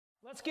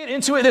Let's get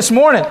into it this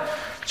morning.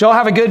 Did y'all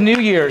have a good New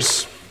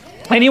Year's?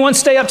 Anyone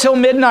stay up till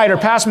midnight or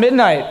past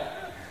midnight?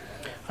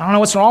 I don't know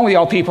what's wrong with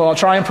y'all people. I'll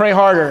try and pray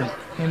harder.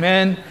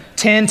 Amen.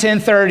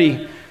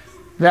 10:30.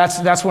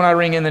 That's when I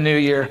ring in the new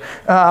year.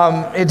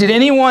 Did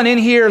anyone in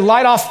here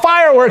light off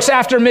fireworks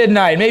after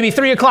midnight? Maybe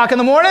 3 o'clock in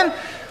the morning?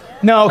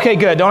 No, okay,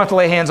 good. Don't have to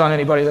lay hands on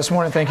anybody this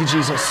morning. Thank you,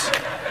 Jesus.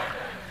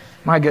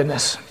 My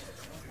goodness.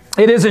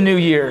 It is a new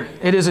year.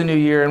 It is a new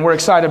year, and we're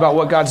excited about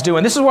what God's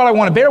doing. This is what I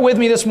want to bear with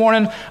me this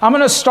morning. I'm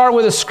going to start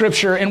with a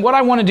scripture, and what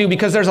I want to do,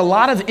 because there's a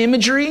lot of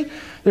imagery,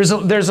 there's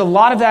a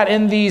lot of that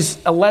in these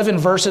 11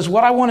 verses.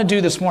 What I want to do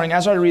this morning,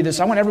 as I read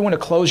this, I want everyone to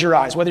close your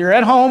eyes. Whether you're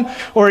at home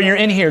or you're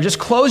in here, just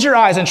close your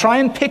eyes and try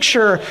and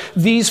picture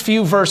these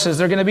few verses.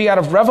 They're going to be out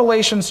of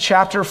Revelations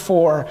chapter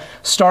 4,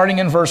 starting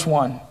in verse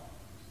 1.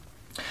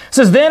 It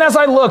says, "Then as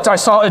I looked, I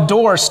saw a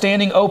door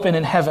standing open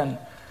in heaven.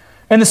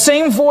 And the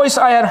same voice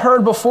I had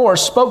heard before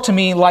spoke to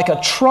me like a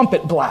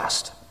trumpet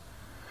blast.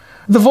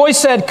 The voice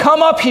said,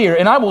 'Come up here,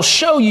 and I will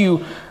show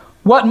you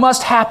what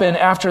must happen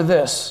after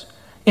this.'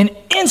 And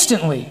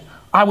instantly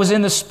I was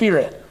in the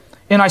Spirit,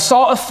 and I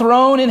saw a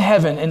throne in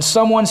heaven and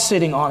someone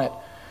sitting on it.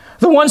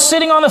 The one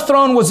sitting on the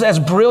throne was as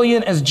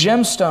brilliant as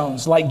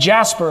gemstones, like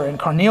jasper and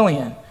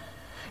carnelian.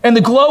 And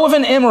the glow of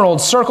an emerald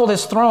circled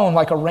his throne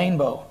like a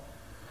rainbow.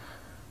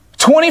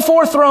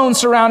 24 thrones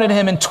surrounded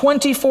him, and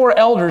 24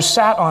 elders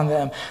sat on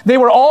them. They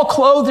were all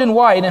clothed in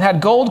white and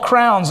had gold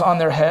crowns on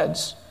their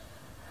heads.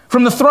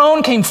 From the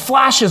throne came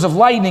flashes of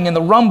lightning and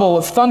the rumble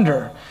of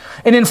thunder.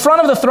 And in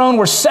front of the throne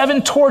were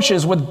 7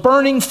 torches with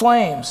burning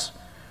flames.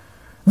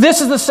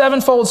 This is the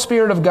sevenfold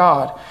Spirit of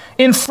God.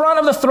 In front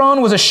of the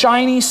throne was a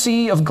shiny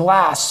sea of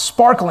glass,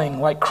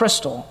 sparkling like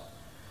crystal.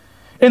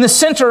 In the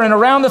center and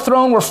around the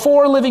throne were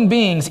 4 living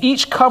beings,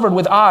 each covered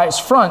with eyes,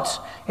 front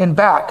and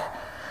back.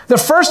 The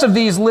first of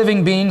these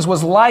living beings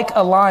was like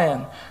a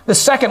lion. The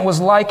second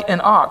was like an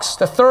ox.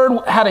 The third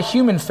had a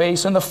human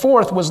face, and the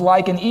fourth was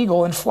like an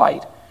eagle in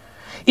flight.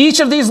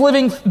 Each of these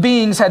living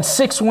beings had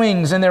 6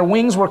 wings, and their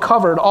wings were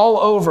covered all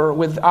over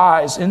with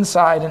eyes,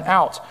 inside and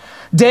out.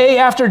 Day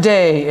after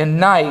day and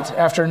night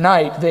after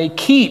night, they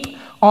keep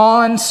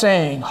on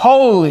saying,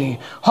 'Holy,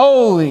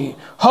 holy,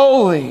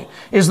 holy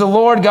is the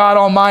Lord God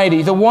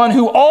Almighty, the one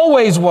who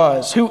always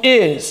was, who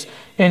is,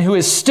 and who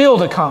is still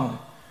to come.'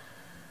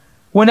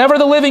 Whenever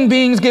the living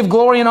beings give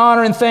glory and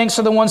honor and thanks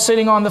to the one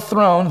sitting on the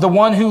throne, the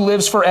one who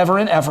lives forever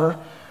and ever,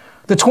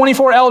 the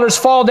 24 elders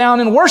fall down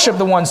and worship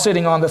the one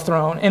sitting on the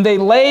throne, and they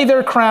lay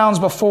their crowns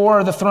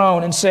before the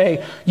throne and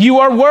say, 'You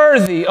are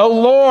worthy, O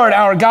Lord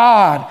our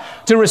God,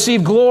 to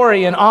receive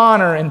glory and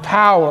honor and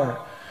power.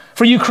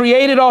 For you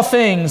created all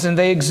things, and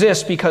they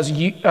exist because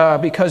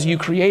you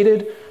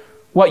created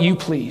what you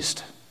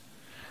pleased.'"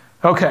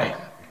 Okay,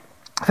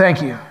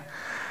 thank you.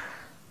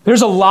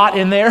 There's a lot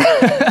in there,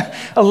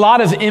 a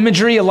lot of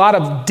imagery, a lot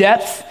of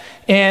depth.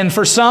 And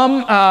for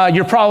some,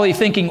 you're probably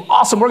thinking,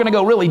 awesome, we're going to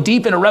go really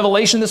deep into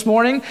Revelation this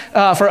morning.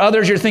 For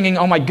others, you're thinking,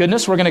 oh my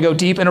goodness, we're going to go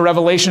deep into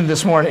Revelation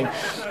this morning.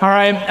 All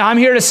right, I'm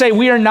here to say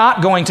we are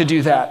not going to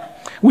do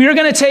that. We are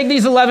going to take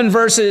these 11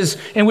 verses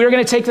and we are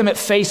going to take them at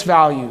face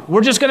value. We're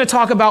just going to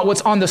talk about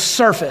what's on the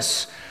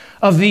surface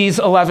of these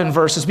 11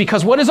 verses,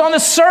 because what is on the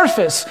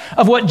surface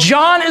of what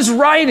John is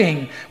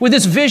writing with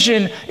this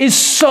vision is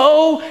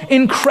so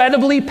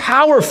incredibly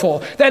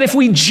powerful that if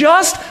we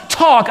just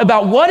talk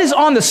about what is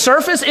on the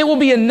surface, it will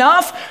be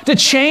enough to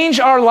change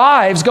our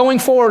lives going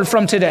forward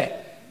from today.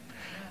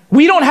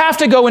 We don't have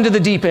to go into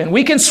the deep end.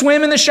 We can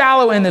swim in the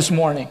shallow end this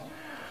morning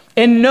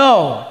and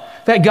know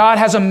that God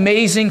has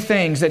amazing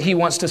things that he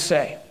wants to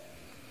say.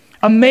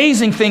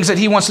 Amazing things that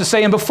he wants to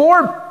say. And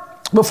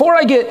before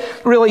I get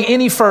really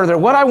any further,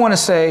 what I want to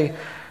say,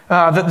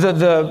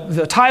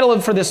 the title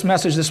for this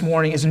message this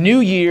morning is New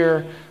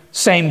Year,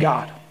 Same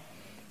God.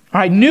 All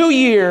right, New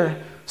Year,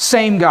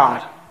 Same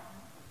God.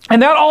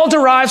 And that all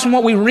derives from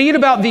what we read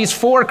about these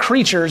 4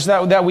 creatures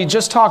that we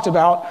just talked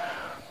about,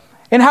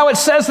 and how it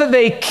says that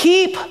they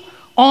keep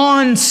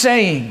on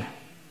saying,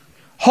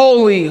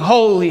 "Holy,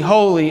 holy,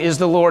 holy is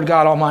the Lord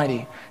God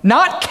Almighty."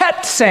 Not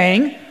kept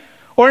saying,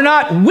 or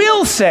not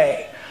will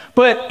say,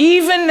 but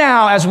even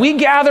now, as we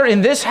gather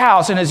in this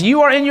house and as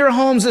you are in your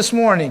homes this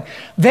morning,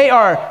 they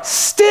are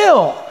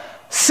still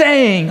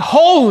saying,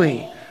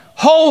 "Holy,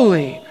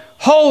 holy,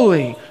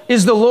 holy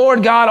is the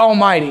Lord God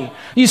Almighty."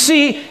 You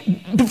see,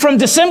 from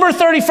December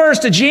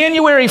 31st to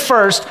January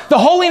 1st, the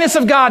holiness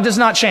of God does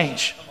not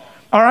change.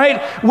 All right?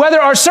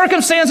 Whether our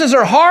circumstances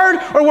are hard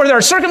or whether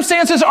our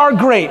circumstances are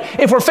great,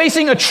 if we're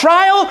facing a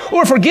trial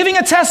or if we're giving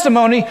a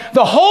testimony,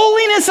 the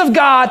holiness of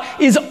God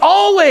is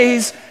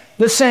always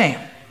the same.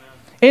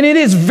 And it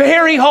is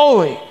very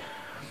holy.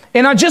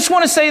 And I just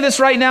want to say this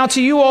right now to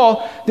you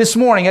all this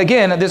morning,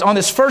 again, on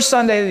this first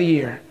Sunday of the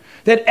year,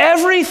 that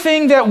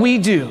everything that we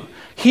do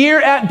here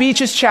at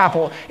Beaches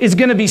Chapel is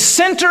going to be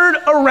centered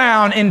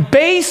around and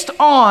based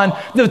on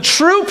the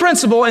true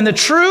principle and the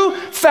true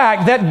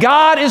fact that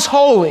God is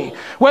holy.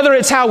 Whether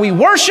it's how we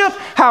worship,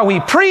 how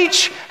we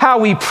preach, how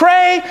we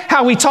pray,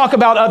 how we talk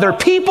about other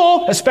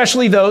people,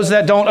 especially those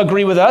that don't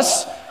agree with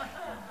us.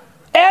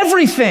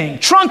 Everything,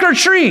 trunk or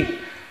treat.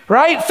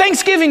 right?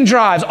 Thanksgiving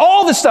drives,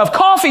 all the stuff,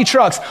 coffee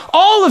trucks,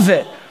 all of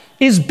it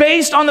is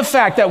based on the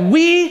fact that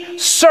we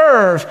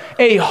serve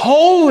a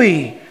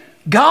holy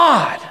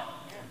God.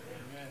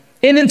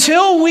 And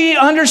until we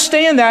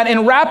understand that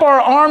and wrap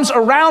our arms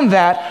around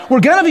that, we're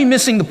going to be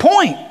missing the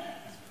point.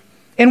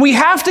 And we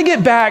have to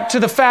get back to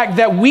the fact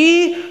that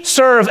we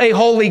serve a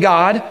holy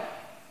God,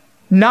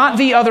 not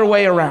the other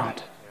way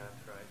around.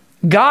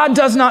 God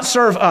does not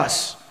serve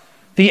us.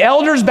 The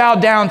elders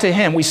bowed down to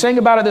him. We sang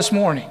about it this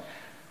morning.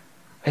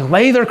 They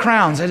lay their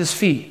crowns at his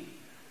feet,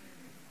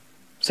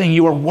 saying,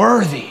 you are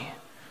worthy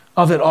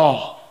of it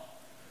all.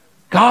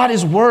 God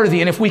is worthy,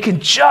 and if we can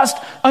just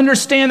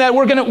understand that,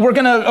 we're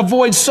gonna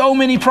avoid so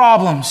many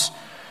problems.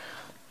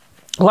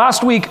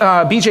 Last week,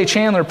 B.J.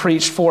 Chandler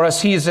preached for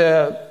us. He's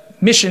a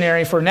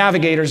missionary for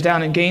navigators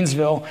down in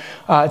Gainesville.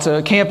 It's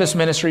a campus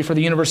ministry for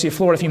the University of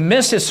Florida. If you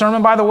missed his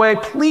sermon, by the way,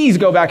 please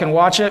go back and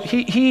watch it.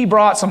 He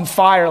brought some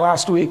fire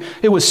last week.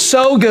 It was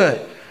so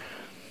good.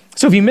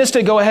 So if you missed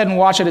it, go ahead and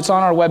watch it. It's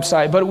on our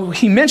website. But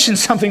he mentioned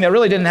something that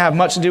really didn't have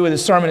much to do with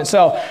his sermon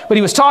itself. But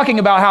he was talking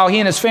about how he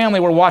and his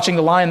family were watching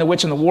The Lion, the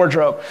Witch, and the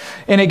Wardrobe.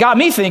 And it got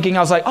me thinking, I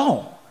was like,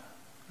 oh,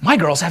 my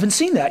girls haven't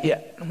seen that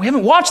yet. We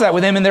haven't watched that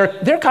with them, and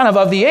they're kind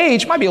of the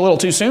age. Might be a little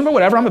too soon, but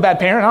whatever. I'm a bad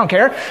parent. I don't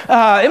care.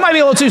 It might be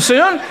a little too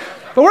soon,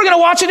 but we're going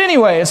to watch it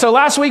anyway. And so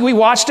last week we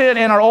watched it,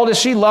 and our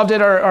oldest, she loved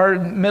it. Our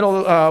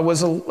middle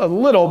was a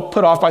little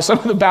put off by some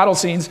of the battle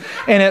scenes,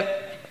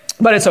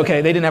 but it's okay.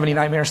 They didn't have any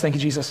nightmares. Thank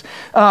you, Jesus.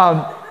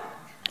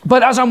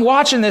 But as I'm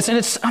watching this, and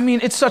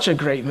it's such a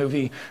great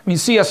movie. I mean,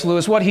 C.S.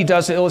 Lewis, what he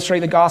does to illustrate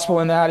the gospel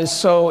in that is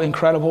so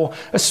incredible,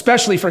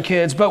 especially for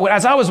kids. But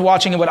as I was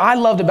watching it, what I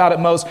loved about it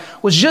most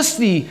was just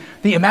the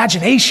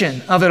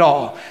imagination of it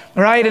all,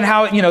 right? And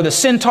how, the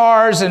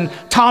centaurs, and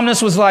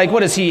Tomness was like,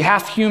 what is he,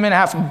 half human,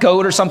 half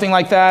goat or something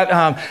like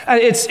that?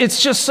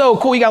 It's just so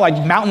cool. You got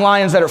like mountain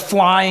lions that are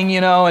flying,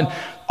 and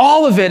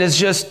all of it is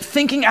just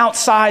thinking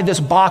outside this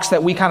box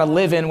that we kind of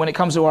live in when it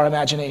comes to our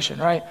imagination,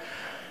 right?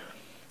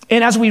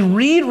 And as we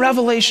read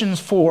Revelation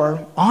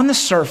 4, on the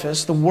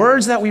surface, the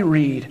words that we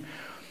read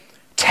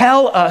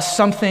tell us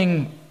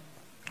something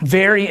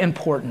very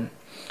important.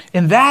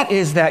 And that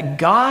is that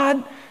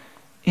God,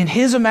 in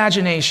his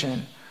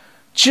imagination,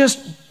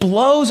 just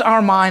blows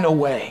our mind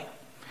away.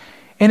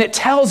 And it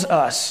tells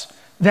us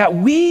that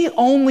we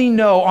only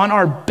know on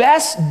our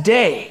best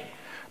day,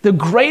 the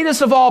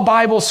greatest of all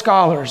Bible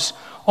scholars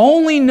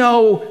only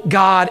know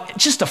God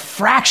just a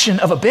fraction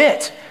of a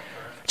bit.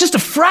 Just a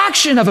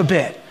fraction of a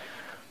bit.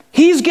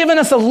 He's given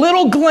us a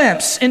little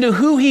glimpse into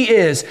who he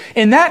is,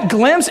 and that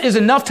glimpse is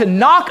enough to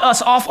knock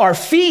us off our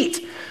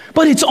feet,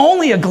 but it's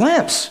only a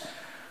glimpse.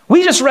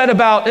 We just read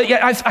about,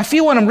 I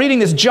feel when I'm reading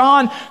this,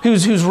 John,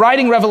 who's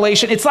writing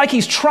Revelation, it's like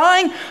he's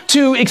trying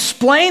to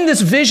explain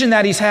this vision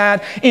that he's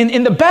had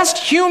in the best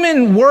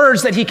human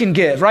words that he can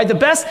give, right? The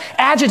best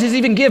adjectives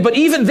he can give, but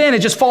even then it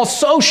just falls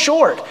so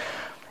short.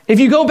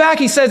 If you go back,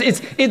 he says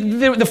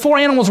the four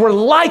animals were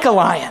like a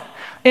lion.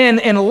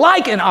 And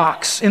like an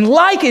ox, and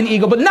like an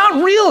eagle, but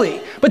not really.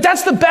 But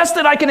that's the best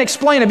that I can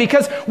explain it,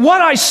 because what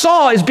I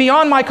saw is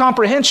beyond my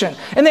comprehension.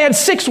 And they had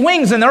 6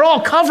 wings, and they're all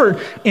covered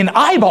in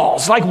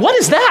eyeballs. Like, what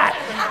is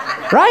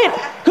that? Right?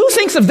 Who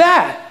thinks of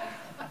that?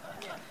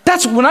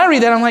 That's when I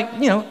read that, I'm like,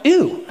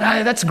 ew,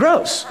 that's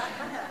gross.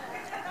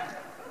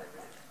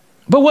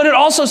 But what it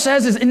also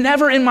says is,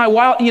 never in my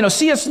wild,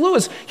 C.S.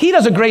 Lewis, he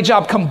does a great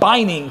job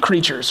combining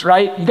creatures,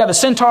 right? You got the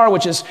centaur,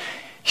 which is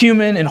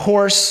human and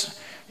horse.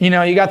 You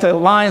got the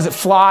lions that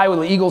fly with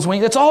the eagle's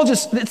wings. It's all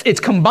just, it's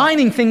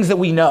combining things that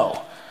we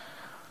know.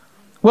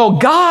 Well,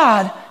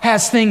 God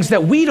has things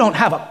that we don't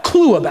have a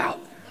clue about.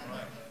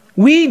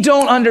 We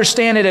don't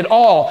understand it at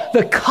all.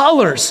 The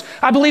colors.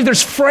 I believe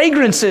there's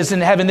fragrances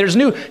in heaven. There's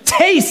new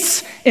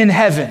tastes in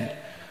heaven.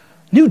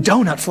 New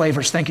donut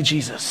flavors, thank you,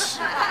 Jesus,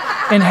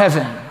 in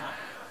heaven,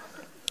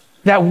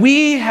 that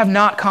we have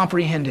not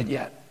comprehended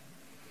yet.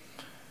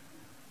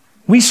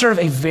 We serve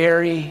a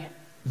very,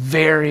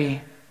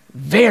 very,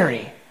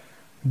 very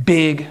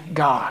big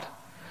God.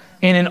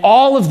 And in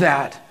all of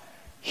that,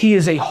 he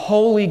is a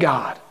holy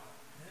God.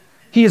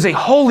 He is a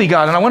holy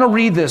God. And I want to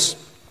read this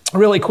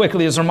really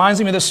quickly. This reminds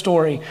me of this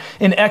story.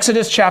 In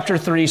Exodus chapter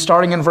 3,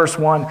 starting in verse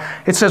 1,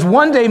 it says,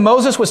 one day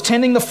Moses was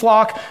tending the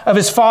flock of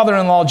his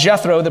father-in-law,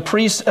 Jethro, the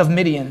priest of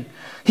Midian.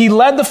 He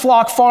led the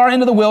flock far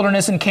into the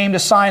wilderness and came to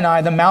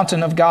Sinai, the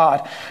mountain of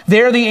God.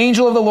 There the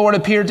angel of the Lord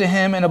appeared to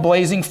him in a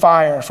blazing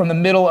fire from the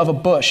middle of a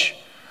bush.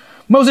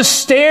 Moses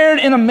stared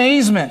in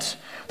amazement.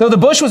 Though the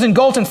bush was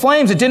engulfed in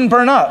flames, it didn't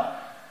burn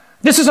up.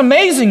 This is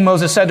amazing,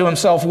 Moses said to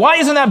himself. Why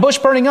isn't that bush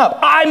burning up?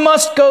 I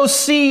must go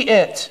see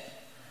it.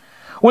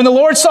 When the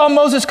Lord saw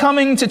Moses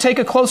coming to take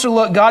a closer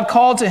look, God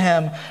called to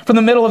him from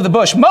the middle of the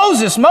bush,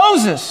 Moses,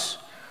 Moses.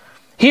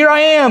 Here I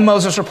am,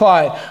 Moses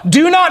replied.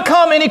 Do not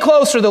come any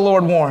closer, the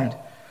Lord warned.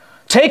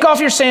 Take off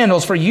your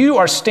sandals, for you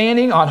are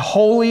standing on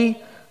holy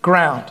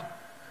ground.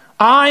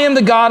 I am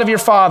the God of your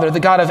father, the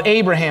God of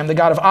Abraham, the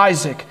God of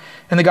Isaac,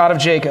 and the God of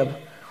Jacob.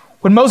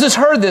 When Moses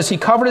heard this, he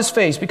covered his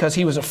face because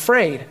he was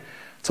afraid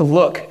to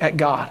look at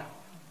God.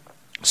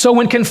 So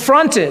when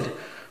confronted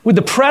with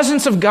the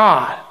presence of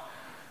God,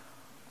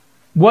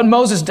 what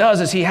Moses does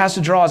is he has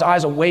to draw his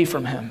eyes away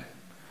from him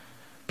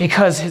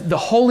because the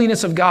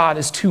holiness of God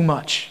is too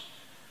much.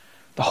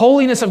 The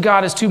holiness of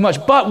God is too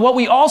much. But what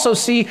we also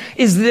see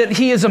is that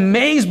he is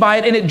amazed by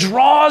it, and it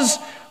draws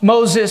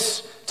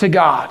Moses to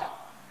God.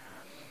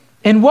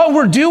 And what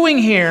we're doing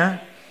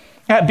here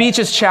at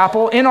Beaches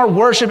Chapel in our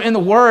worship in the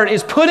Word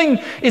is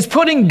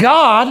putting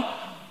God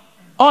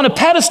on a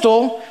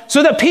pedestal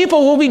so that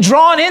people will be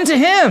drawn into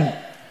him.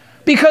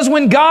 Because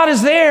when God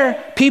is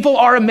there, people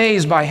are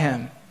amazed by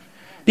him.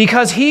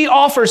 Because he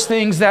offers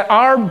things that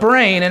our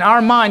brain and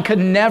our mind could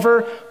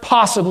never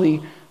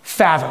possibly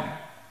fathom.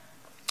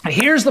 And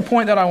here's the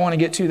point that I want to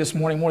get to this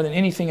morning more than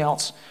anything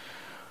else,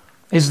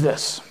 is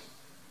this.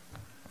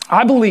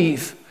 I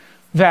believe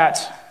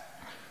that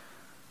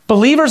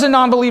believers and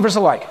non-believers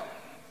alike,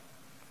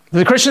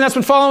 the Christian that's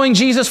been following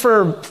Jesus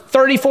for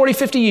 30, 40,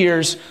 50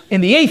 years,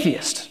 and the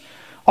atheist,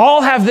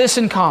 all have this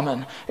in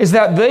common, is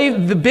that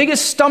the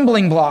biggest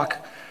stumbling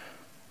block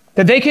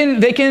that they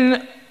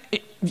can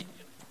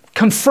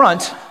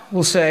confront,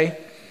 we'll say,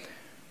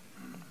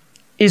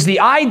 is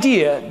the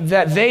idea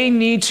that they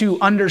need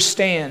to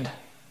understand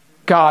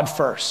God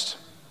first.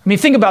 I mean,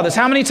 think about this.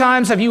 How many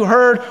times have you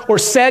heard or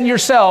said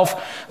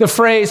yourself the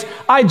phrase,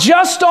 I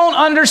just don't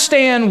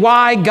understand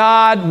why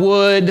God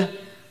would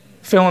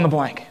fill in the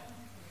blank?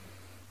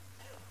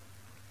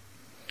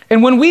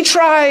 And when we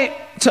try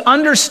to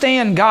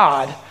understand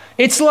God,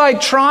 it's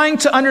like trying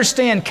to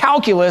understand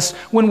calculus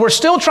when we're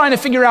still trying to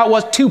figure out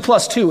what 2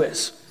 + 2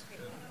 is.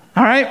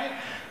 All right?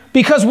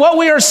 Because what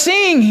we are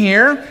seeing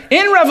here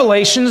in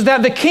Revelation is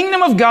that the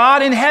kingdom of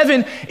God in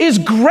heaven is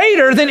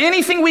greater than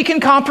anything we can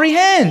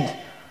comprehend.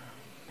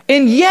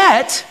 And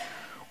yet,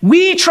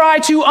 we try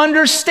to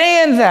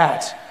understand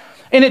that.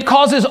 And it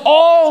causes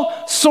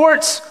all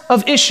sorts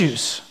of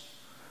issues.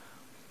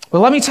 But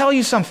let me tell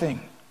you something.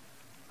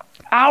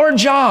 Our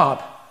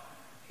job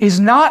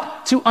is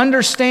not to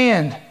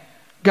understand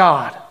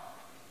God.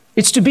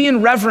 It's to be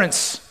in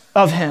reverence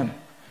of him.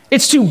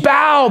 It's to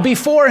bow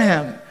before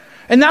him.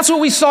 And that's what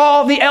we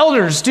saw the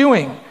elders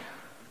doing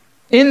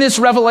in this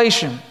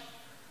revelation.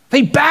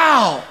 They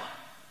bow.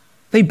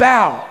 They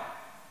bow.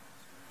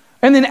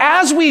 And then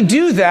as we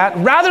do that,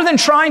 rather than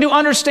trying to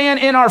understand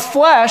in our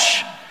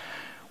flesh,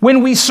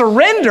 when we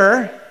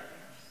surrender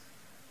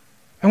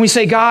and we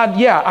say, God,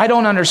 yeah, I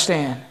don't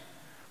understand,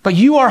 but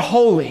you are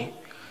holy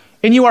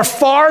and you are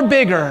far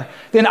bigger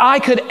than I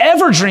could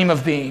ever dream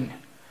of being.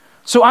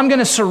 So I'm going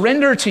to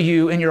surrender to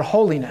you in your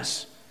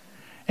holiness.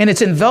 And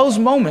it's in those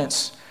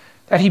moments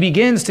that he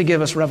begins to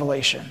give us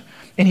revelation.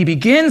 And he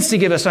begins to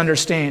give us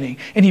understanding.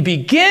 And he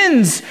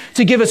begins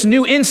to give us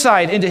new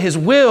insight into his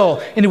will,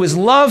 into his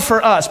love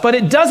for us. But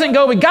it doesn't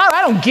go, but God,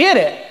 I don't get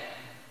it.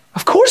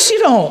 Of course you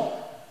don't.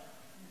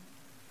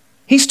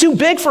 He's too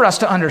big for us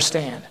to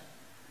understand.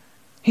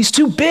 He's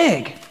too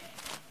big.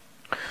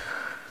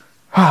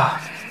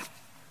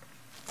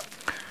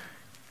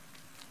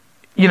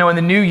 You know, in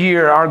the new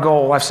year, our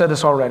goal, I've said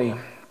this already,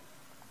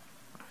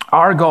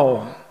 our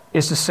goal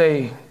is to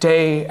say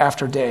day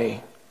after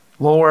day,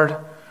 Lord,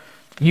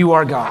 you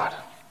are God.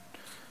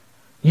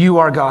 You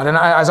are God. And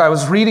as I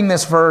was reading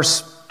this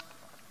verse,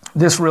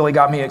 this really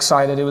got me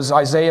excited. It was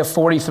Isaiah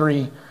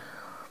 43,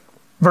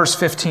 verse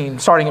 15,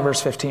 starting at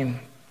verse 15.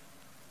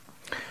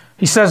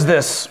 He says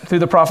this through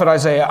the prophet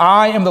Isaiah,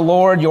 I am the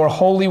Lord, your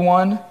Holy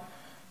One,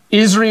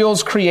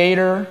 Israel's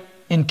creator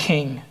and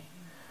king.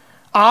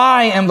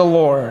 I am the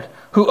Lord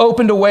who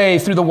opened a way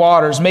through the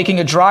waters, making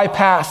a dry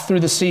path through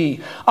the sea.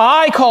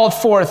 I called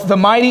forth the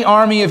mighty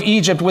army of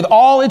Egypt with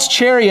all its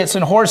chariots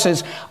and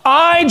horses.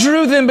 I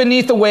drew them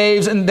beneath the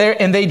waves and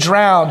they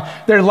drowned.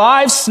 Their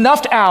lives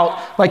snuffed out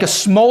like a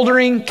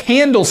smoldering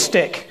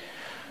candlestick.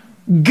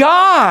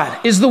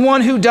 God is the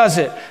one who does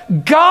it.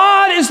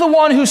 God is the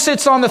one who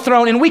sits on the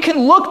throne. And we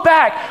can look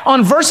back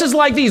on verses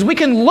like these. We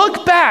can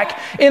look back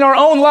in our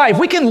own life.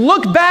 We can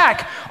look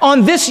back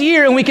on this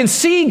year and we can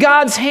see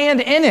God's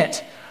hand in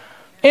it.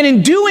 And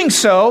in doing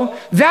so,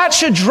 that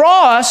should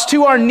draw us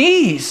to our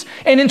knees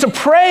and into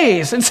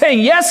praise and saying,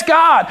 yes,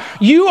 God,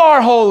 you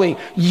are holy.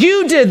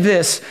 You did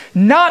this,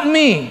 not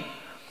me.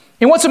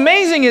 And what's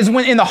amazing is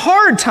when in the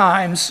hard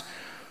times,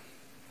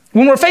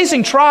 when we're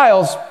facing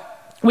trials,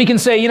 we can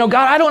say, God,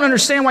 I don't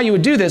understand why you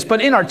would do this. But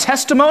in our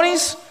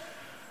testimonies,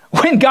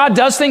 when God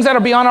does things that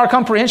are beyond our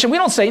comprehension, we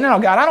don't say, no,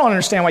 God, I don't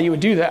understand why you would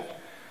do that.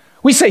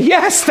 We say,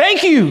 yes,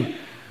 thank you.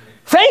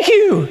 Thank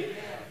you.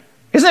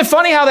 Isn't it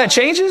funny how that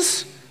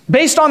changes?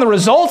 Based on the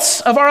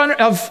results of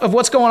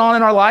what's going on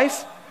in our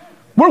life,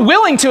 we're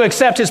willing to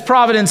accept his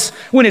providence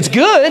when it's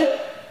good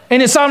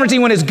and his sovereignty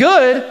when it's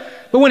good,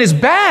 but when it's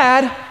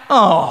bad,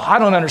 I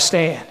don't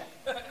understand.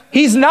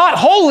 He's not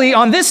holy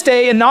on this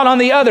day and not on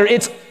the other.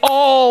 It's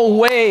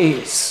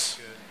always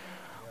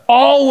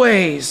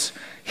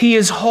he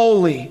is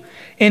holy.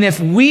 And if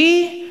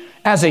we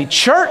as a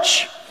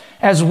church,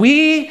 as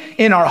we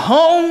in our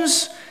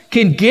homes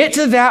can get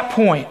to that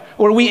point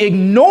where we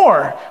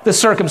ignore the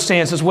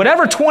circumstances,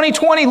 whatever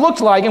 2020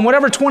 looked like and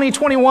whatever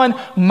 2021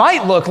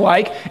 might look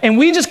like, and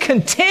we just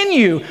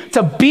continue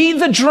to beat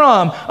the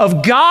drum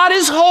of God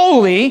is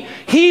holy,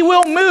 he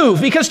will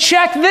move. Because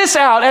check this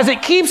out, as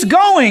it keeps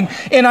going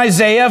in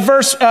Isaiah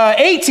verse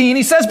 18,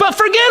 he says, but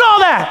forget all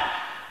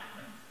that.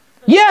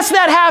 Yes,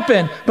 that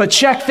happened, but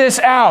check this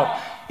out.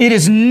 It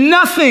is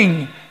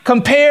nothing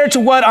compared to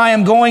what I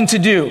am going to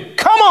do.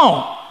 Come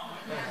on.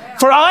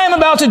 For I am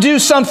about to do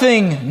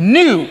something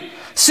new.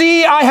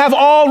 See, I have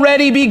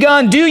already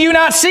begun. Do you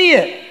not see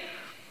it?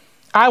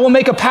 I will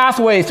make a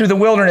pathway through the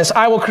wilderness.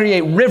 I will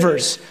create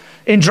rivers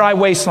in dry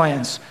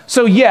wastelands.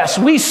 So yes,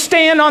 we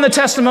stand on the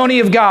testimony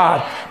of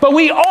God, but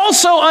we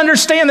also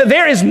understand that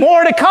there is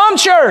more to come,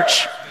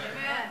 church.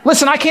 Amen.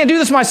 Listen, I can't do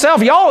this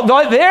myself. Y'all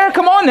there?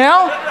 Come on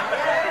now.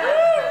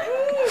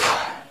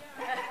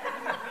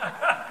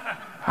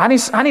 I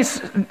need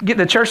to get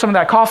to church some of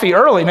that coffee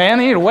early, man.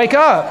 I need to wake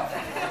up.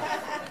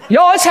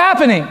 Y'all, it's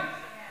happening.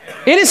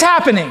 It is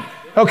happening.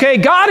 Okay,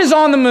 God is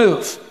on the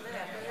move.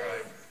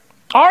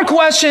 Our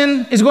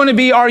question is going to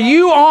be, are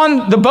you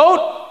on the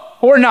boat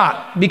or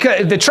not?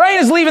 Because the train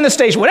is leaving the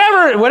station,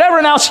 whatever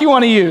else you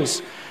want to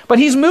use. But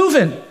he's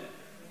moving.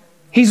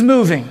 He's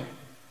moving.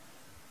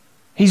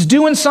 He's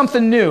doing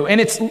something new.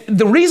 And it's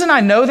the reason I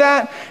know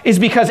that is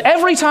because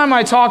every time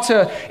I talk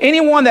to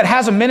anyone that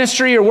has a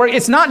ministry or work,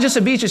 it's not just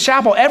a Beaches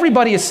Chapel.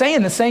 Everybody is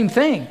saying the same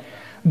thing.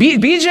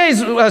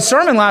 BJ's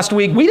sermon last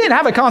week, we didn't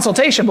have a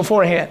consultation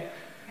beforehand.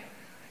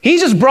 He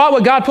just brought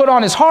what God put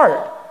on his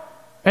heart.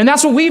 And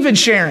that's what we've been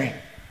sharing.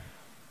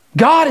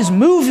 God is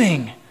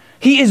moving.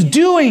 He is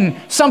doing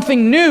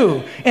something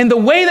new. And the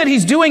way that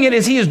he's doing it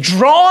is he is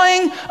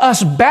drawing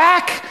us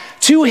back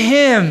to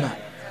him.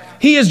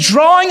 He is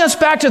drawing us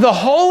back to the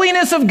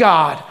holiness of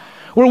God,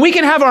 where we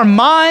can have our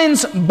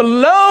minds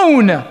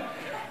blown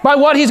by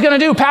what he's going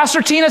to do.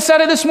 Pastor Tina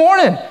said it this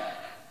morning.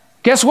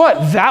 Guess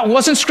what? That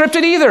wasn't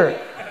scripted either.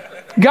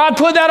 God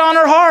put that on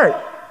her heart.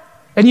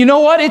 And you know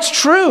what? It's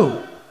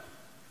true.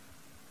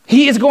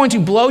 He is going to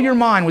blow your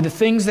mind with the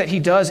things that he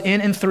does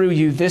in and through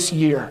you this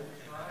year.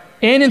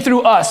 In and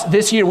through us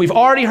this year. We've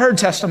already heard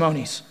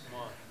testimonies.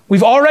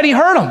 We've already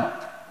heard them.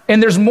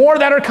 And there's more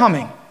that are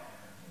coming.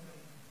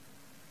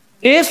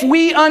 If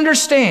we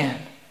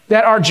understand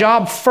that our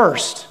job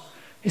first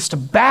is to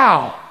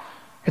bow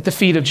at the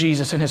feet of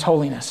Jesus in his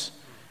holiness,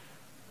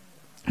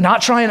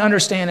 not try and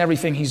understand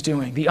everything he's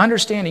doing. The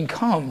understanding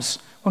comes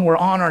when we're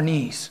on our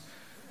knees.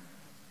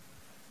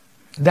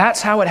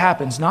 That's how it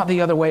happens, not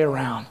the other way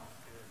around.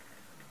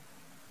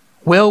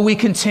 Will we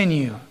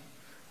continue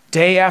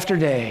day after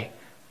day,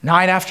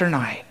 night after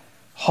night?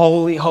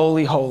 Holy,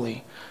 holy,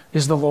 holy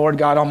is the Lord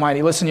God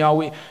Almighty. Listen,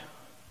 y'all,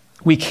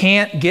 we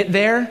can't get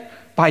there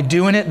by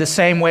doing it the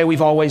same way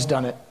we've always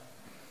done it.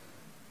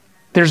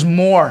 There's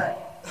more.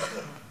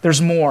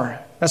 There's more.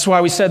 That's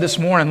why we said this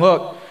morning,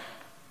 look,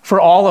 for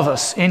all of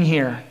us in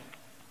here,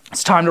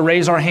 it's time to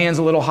raise our hands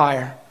a little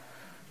higher.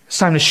 It's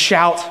time to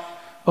shout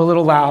a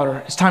little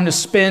louder. It's time to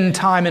spend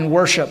time in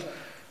worship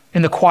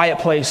in the quiet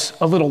place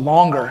a little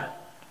longer,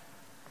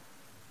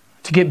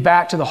 to get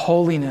back to the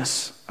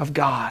holiness of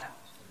God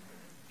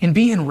and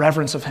be in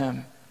reverence of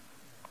him.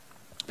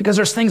 Because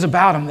there's things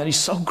about him that he's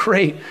so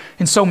great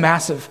and so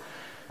massive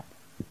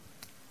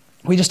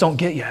we just don't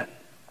get yet.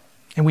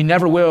 And we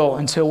never will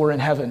until we're in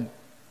heaven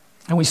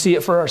and we see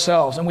it for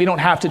ourselves, and we don't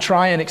have to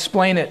try and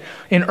explain it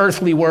in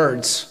earthly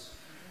words.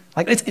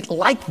 Like it's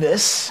like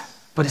this,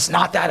 but it's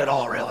not that at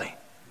all, really.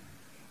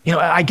 You know,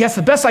 I guess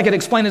the best I could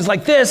explain is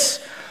like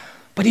this,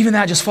 but even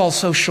that just falls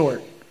so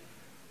short.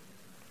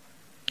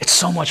 It's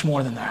so much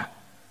more than that.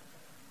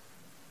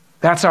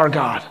 That's our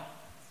God.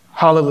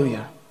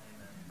 Hallelujah.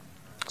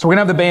 So we're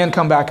going to have the band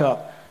come back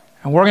up,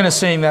 and we're going to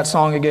sing that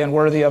song again,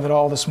 Worthy of It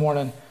All, this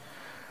morning.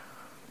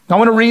 I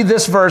want to read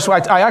this verse.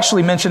 I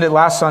actually mentioned it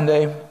last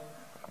Sunday.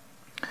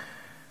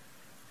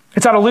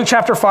 It's out of Luke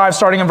chapter 5,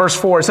 starting in verse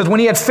 4. It says,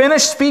 when he had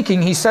finished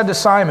speaking, he said to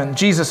Simon,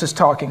 Jesus is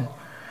talking. It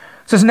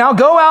says, now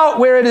go out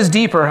where it is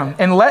deeper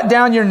and let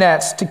down your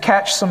nets to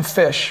catch some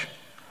fish.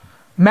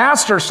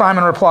 Master,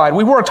 Simon replied,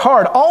 we worked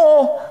hard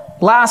all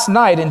last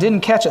night and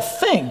didn't catch a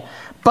thing.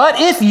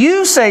 But if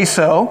you say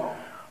so,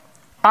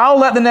 I'll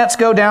let the nets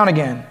go down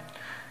again.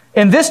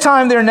 And this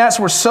time their nets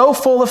were so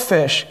full of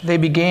fish, they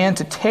began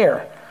to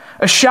tear.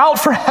 A shout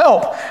for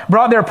help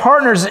brought their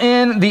partners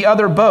in the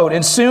other boat,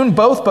 and soon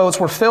both boats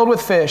were filled with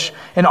fish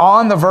and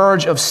on the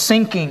verge of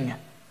sinking.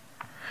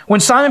 When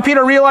Simon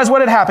Peter realized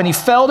what had happened, he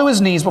fell to his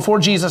knees before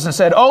Jesus and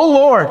said, "Oh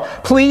Lord,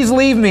 please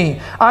leave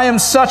me. I am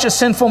such a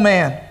sinful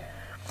man."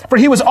 For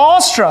he was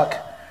awestruck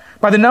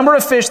by the number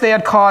of fish they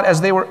had caught,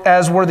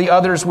 as were the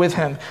others with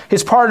him.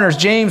 His partners,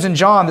 James and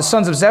John, the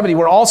sons of Zebedee,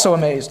 were also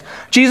amazed.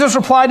 Jesus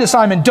replied to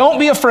Simon, "Don't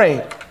be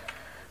afraid.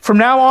 From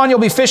now on, you'll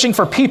be fishing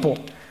for people."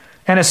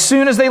 And as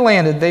soon as they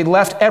landed, they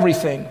left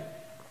everything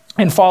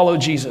and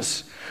followed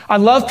Jesus. I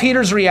love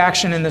Peter's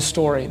reaction in this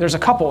story. There's a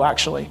couple,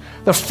 actually.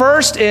 The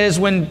first is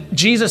when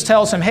Jesus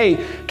tells him,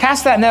 hey,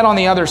 cast that net on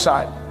the other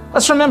side.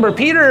 Let's remember,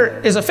 Peter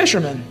is a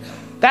fisherman.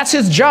 That's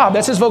his job.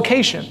 That's his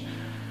vocation.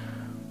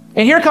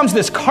 And here comes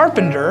this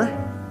carpenter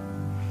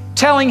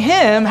telling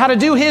him how to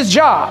do his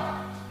job.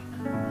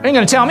 He ain't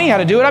going to tell me how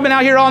to do it. I've been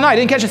out here all night.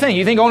 Didn't catch a thing.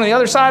 You think going to the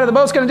other side of the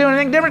boat's going to do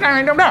anything different?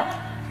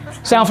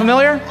 Sound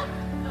familiar?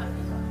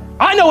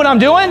 I know what I'm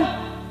doing.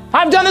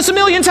 I've done this a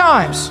million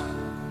times.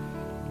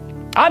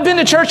 I've been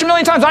to church a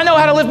million times. I know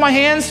how to lift my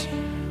hands.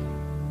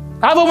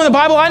 I've opened the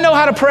Bible. I know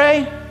how to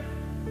pray.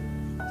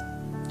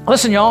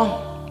 Listen,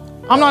 y'all,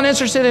 I'm not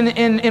interested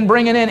in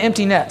bringing in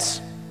empty nets.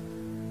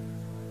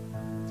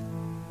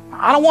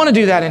 I don't want to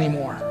do that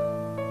anymore.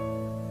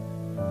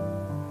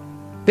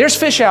 There's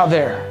fish out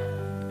there.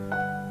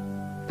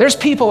 There's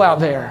people out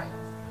there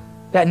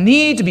that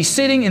need to be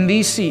sitting in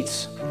these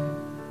seats.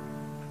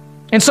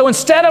 And so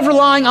instead of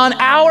relying on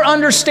our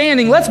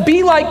understanding, let's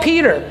be like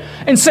Peter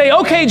and say,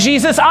 okay,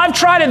 Jesus, I've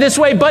tried it this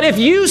way, but if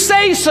you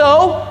say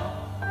so,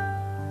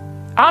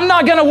 I'm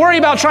not going to worry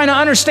about trying to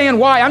understand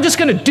why. I'm just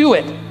going to do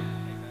it.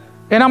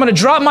 And I'm going to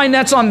drop my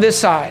nets on this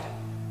side.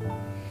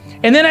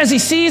 And then as he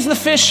sees the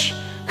fish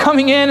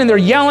coming in and they're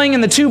yelling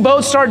and the two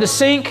boats start to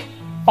sink,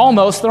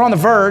 almost, they're on the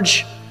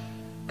verge.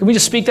 Can we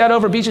just speak that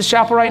over Beaches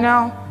Chapel right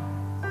now?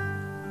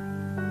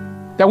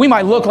 That we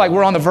might look like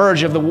we're on the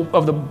verge of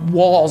the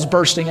walls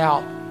bursting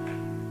out.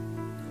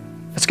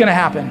 It's going to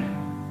happen.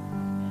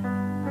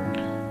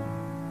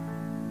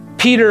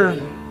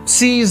 Peter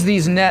sees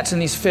these nets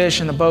and these fish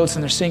and the boats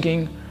and they're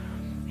sinking.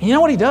 And you know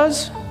what he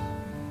does?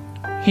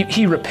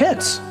 He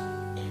repents.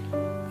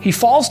 He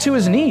falls to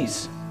his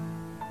knees.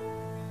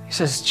 He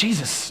says,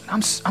 Jesus,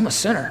 I'm a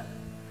sinner.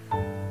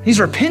 He's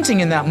repenting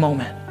in that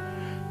moment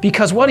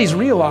because what he's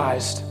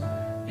realized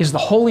is the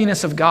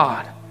holiness of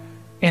God.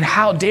 And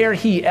how dare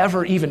he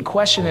ever even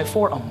question it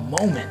for a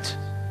moment?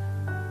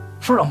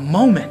 For a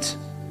moment.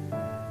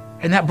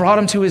 And that brought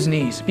him to his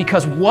knees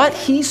because what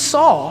he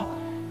saw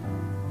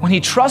when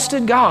he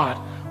trusted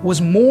God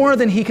was more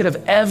than he could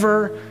have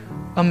ever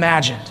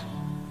imagined.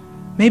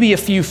 Maybe a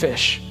few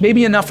fish,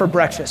 maybe enough for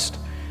breakfast,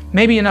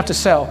 maybe enough to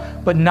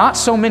sell, but not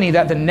so many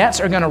that the nets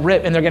are going to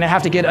rip and they're going to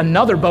have to get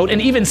another boat,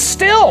 and even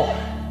still,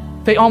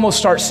 they almost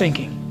start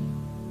sinking.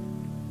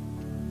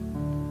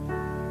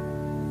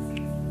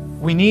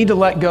 We need to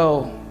let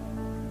go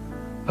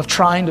of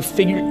trying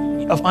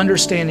to of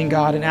understanding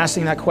God and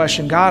asking that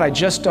question, God, I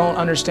just don't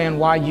understand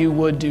why you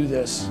would do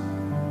this.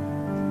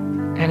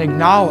 And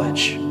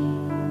acknowledge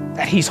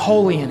that he's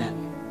holy in it.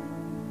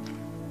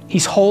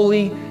 He's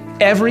holy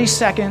every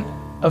second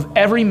of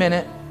every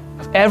minute,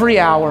 of every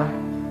hour,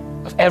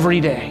 of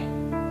every day.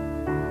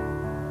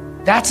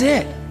 That's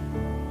it.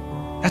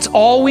 That's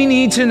all we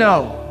need to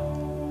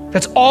know.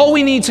 That's all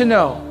we need to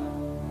know.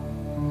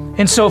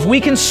 And so if we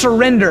can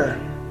surrender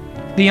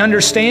the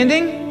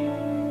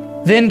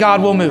understanding, then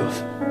God will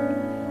move.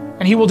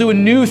 And he will do a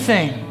new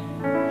thing.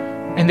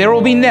 And there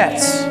will be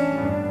nets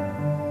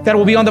that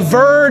will be on the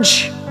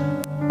verge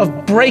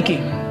of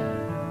breaking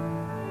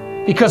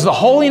because the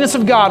holiness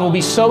of God will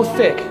be so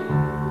thick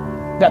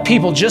that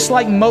people just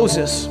like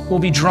Moses will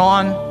be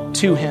drawn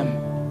to him.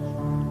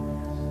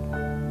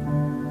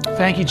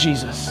 Thank you,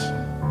 Jesus.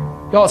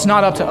 Y'all, it's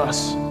not up to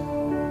us.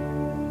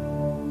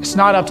 It's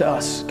not up to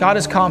us. God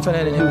is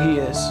confident in who he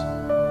is.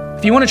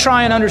 If you want to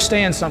try and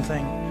understand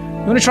something,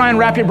 you want to try and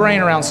wrap your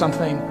brain around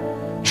something,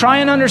 try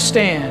and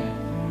understand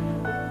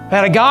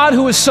that a God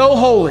who is so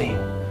holy,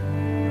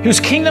 whose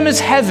kingdom is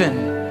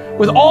heaven,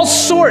 with all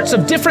sorts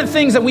of different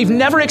things that we've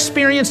never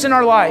experienced in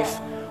our life,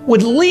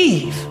 would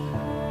leave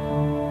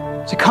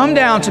to come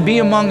down to be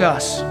among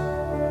us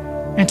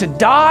and to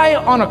die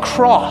on a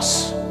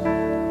cross,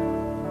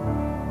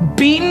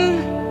 beaten,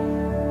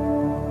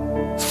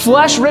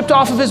 flesh ripped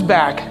off of his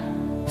back,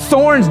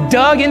 thorns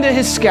dug into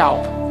his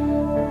scalp,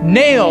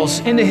 nails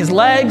into his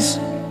legs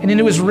and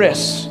into his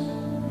wrists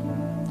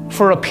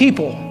for a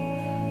people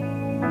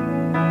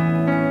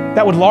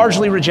that would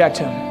largely reject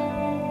him.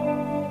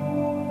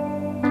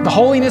 The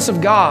holiness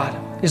of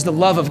God is the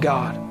love of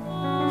God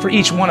for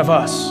each one of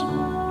us.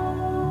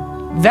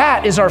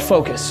 That is our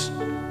focus.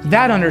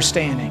 That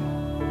understanding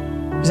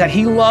is that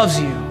he loves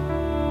you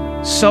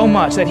so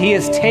much that he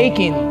is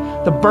taking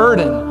the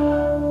burden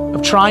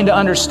of trying to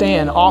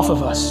understand off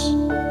of us.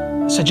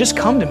 So just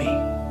come to me.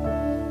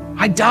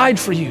 I died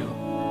for you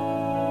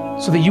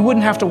so that you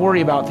wouldn't have to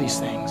worry about these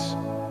things.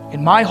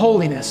 In my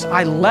holiness,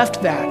 I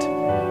left that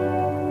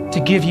to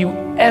give you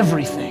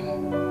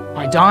everything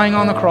by dying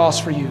on the cross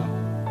for you.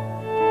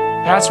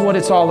 That's what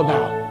it's all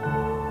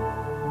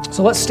about.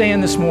 So let's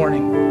stand this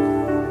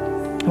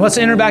morning. Let's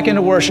enter back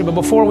into worship. But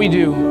before we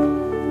do,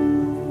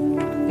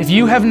 if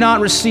you have not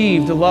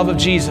received the love of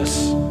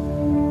Jesus,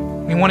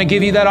 we want to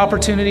give you that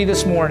opportunity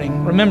this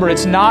morning. Remember,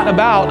 it's not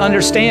about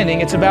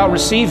understanding, it's about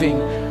receiving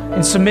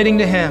and submitting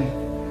to him.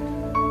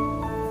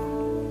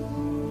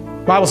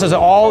 The Bible says that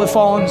all have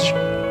fallen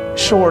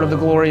short of the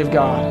glory of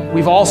God.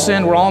 We've all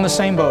sinned, we're all in the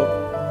same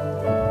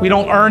boat. We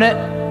don't earn it,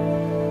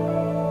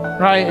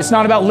 right? It's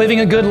not about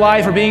living a good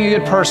life or being a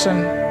good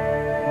person.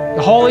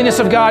 The holiness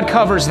of God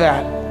covers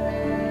that.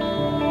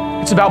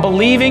 It's about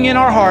believing in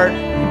our heart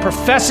and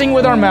professing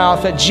with our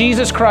mouth that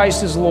Jesus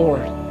Christ is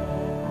Lord.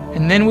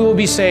 And then we will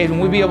be saved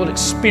and we'll be able to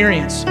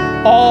experience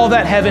all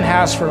that heaven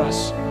has for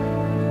us.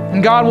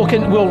 And God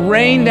will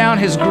rain down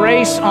His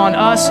grace on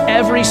us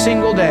every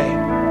single day.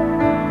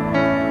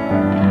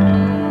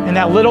 And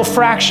that little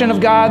fraction of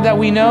God that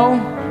we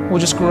know will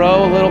just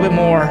grow a little bit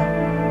more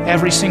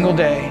every single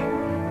day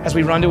as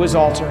we run to His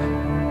altar.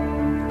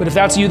 But if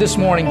that's you this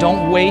morning,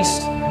 don't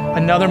waste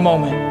another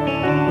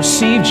moment.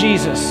 Receive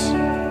Jesus.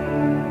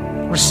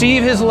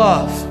 Receive His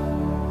love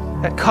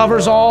that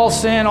covers all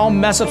sin, all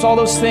mess-ups, all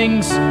those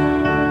things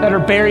that are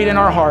buried in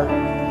our heart.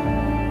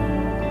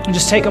 And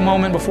just take a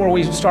moment before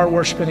we start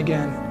worshiping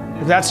again.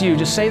 If that's you,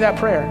 just say that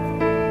prayer.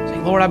 Say,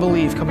 Lord, I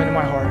believe. Come into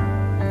my heart.